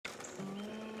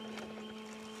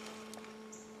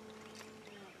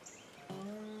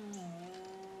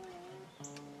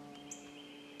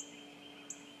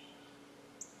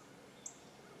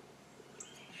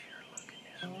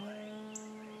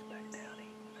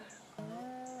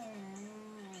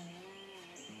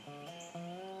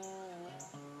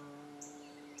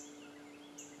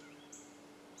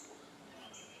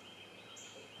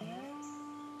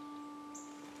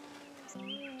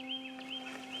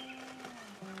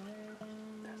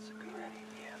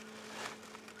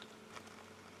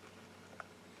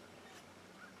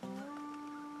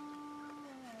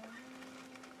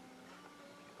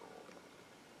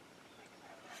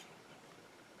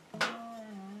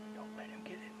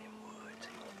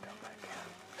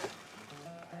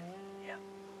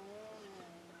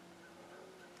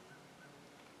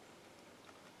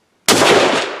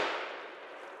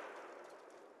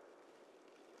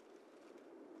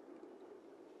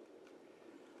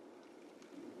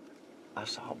I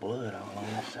saw blood all on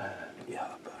the side. Yeah,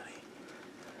 buddy.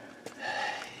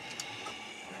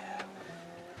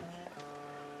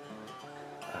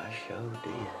 I sure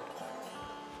did.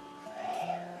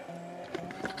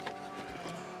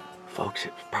 Folks,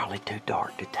 it was probably too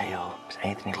dark to tell. It's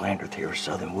Anthony Landreth here with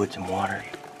Southern Woods and Water.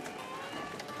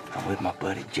 I'm with my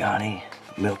buddy Johnny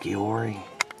Melchiorre.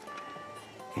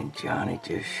 And Johnny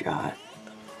just shot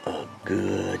a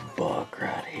good buck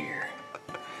right here.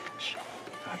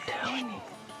 I'm telling you,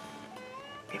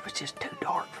 it was just too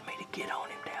dark for me to get on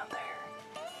him down there.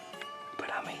 But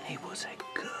I mean, he was a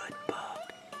good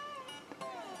buck.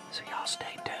 So y'all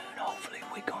stay tuned. Hopefully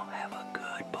we're gonna have a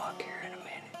good buck here in a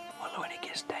minute. Well, when it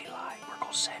gets daylight, we're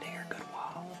gonna sit here a good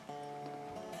while.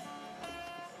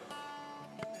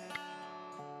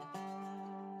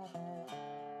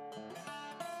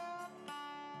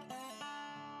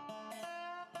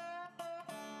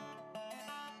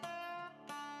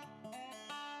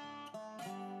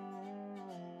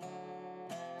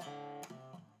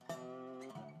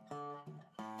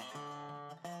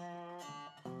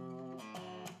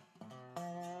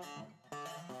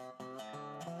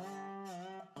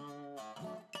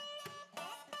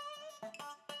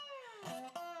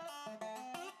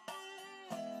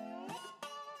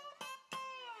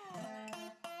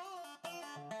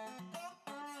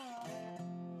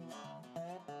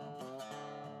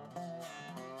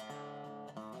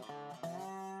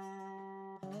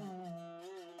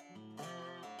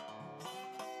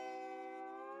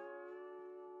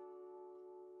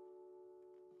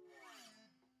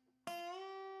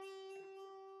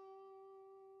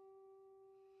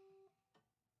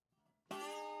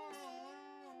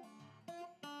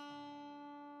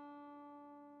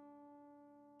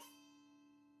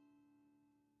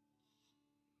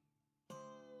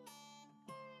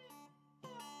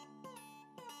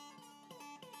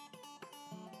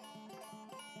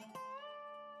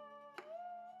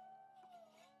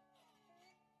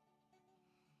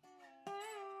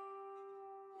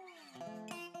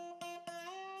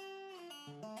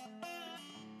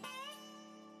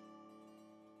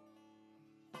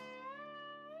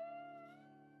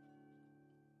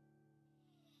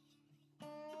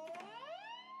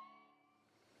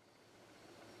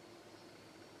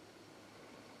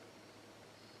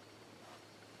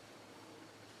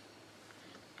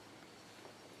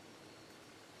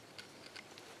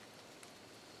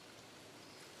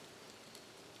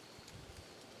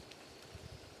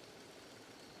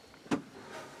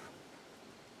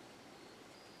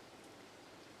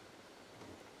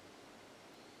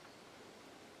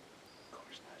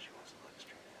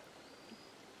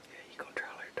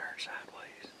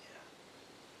 Sideways.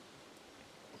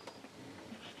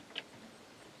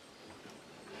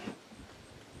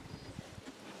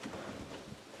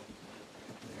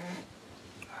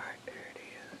 All right, there it is.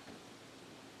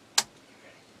 You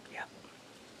ready? Yep.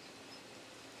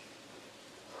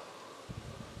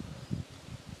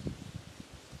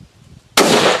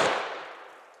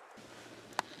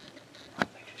 I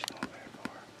think she's going very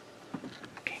far.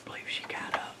 I can't believe she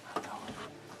got up. I know.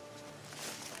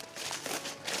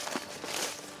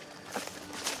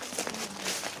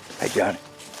 Hey, Johnny.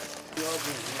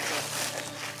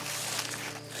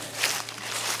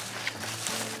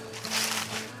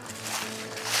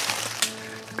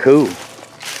 Cool.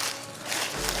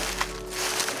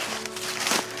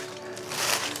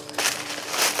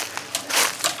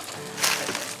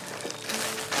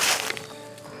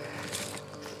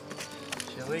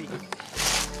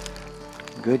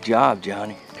 Good job,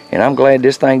 Johnny. And I'm glad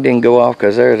this thing didn't go off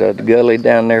because there's a gully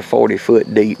down there 40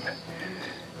 foot deep.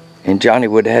 And Johnny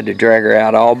would have had to drag her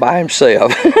out all by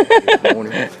himself.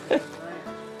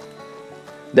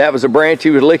 That was a branch he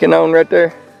was licking on right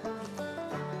there?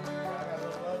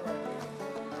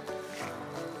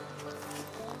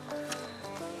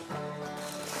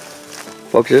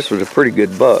 Folks, this was a pretty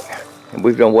good buck. And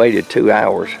we've done waited 2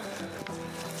 hours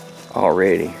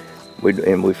already.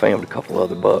 And we found a couple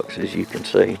other bucks, as you can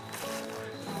see.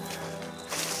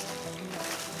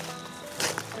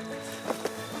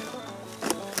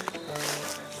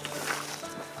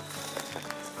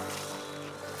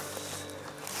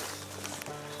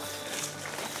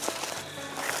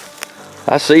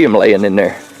 I see him laying in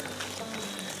there.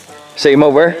 See him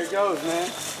over there? There he goes, man.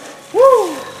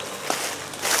 Woo!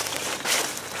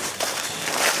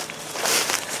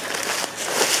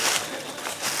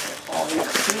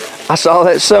 I saw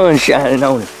that sun shining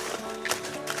on him.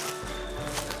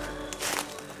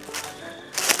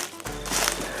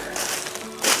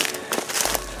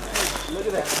 Look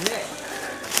at that neck.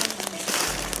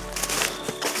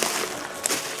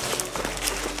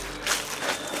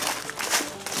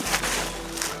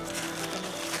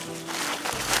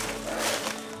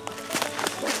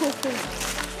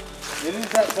 It is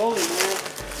that bully,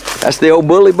 man. That's the old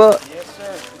bully buck? Yes,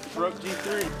 sir. Broke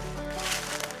G3.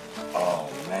 Oh,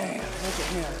 man. Look at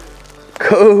him.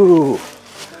 Cool.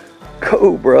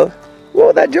 Cool, brother.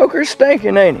 Well, that joker's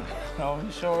stinking, ain't he? Oh,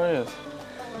 he sure is.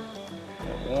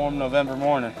 A warm November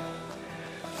morning.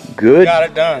 Good. Got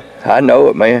it done. I know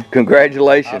it, man.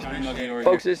 Congratulations.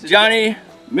 Folks, This is Johnny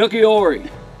Melchiorre.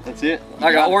 That's it.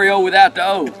 Like an Oreo without the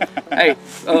O. Hey,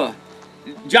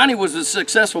 Johnny was a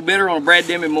successful bidder on a Brad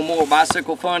Deming Memorial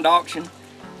Bicycle Fund auction.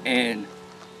 And,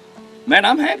 man,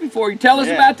 I'm happy for you. Tell us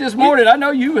about this morning. I know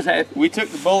you was happy. We took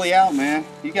the bully out, man.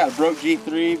 He got a broke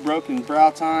G3, broken brow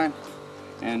tine.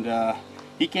 And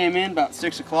he came in about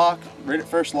 6 o'clock, right at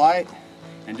first light,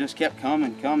 and just kept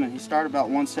coming. He started about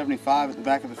 175 at the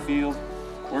back of the field,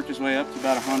 worked his way up to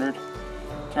about 100,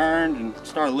 turned and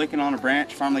started licking on a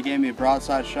branch, finally gave me a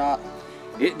broadside shot.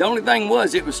 The only thing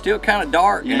was, it was still kind of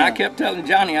dark, and I kept telling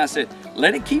Johnny, I said,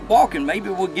 let it keep walking, maybe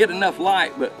we'll get enough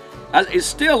light, but it's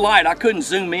still light. I couldn't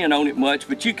zoom in on it much,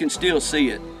 but you can still see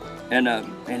it.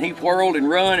 And he whirled and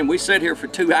run, and we sat here for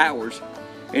 2 hours,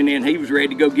 and then he was ready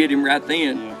to go get him right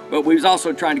then. Yeah. But we was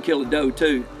also trying to kill a doe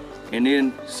too. And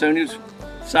then as soon as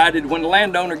decided, when the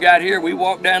landowner got here, we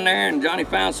walked down there and Johnny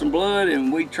found some blood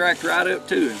and we tracked right up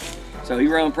to him. So he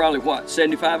run probably what,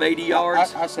 75, 80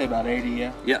 yards? I say about 80,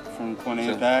 yeah. Yeah. From the point of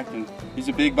impact, and he's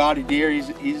a big body deer.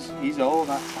 He's old.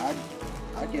 I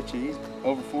get you. He's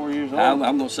over 4 years old.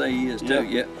 I'm gonna say he is too.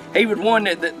 Yeah. He was one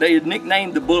that they had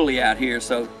nicknamed the bully out here,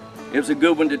 so it was a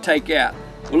good one to take out.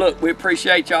 Well, look, we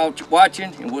appreciate y'all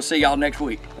watching, and we'll see y'all next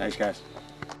week. Thanks, guys.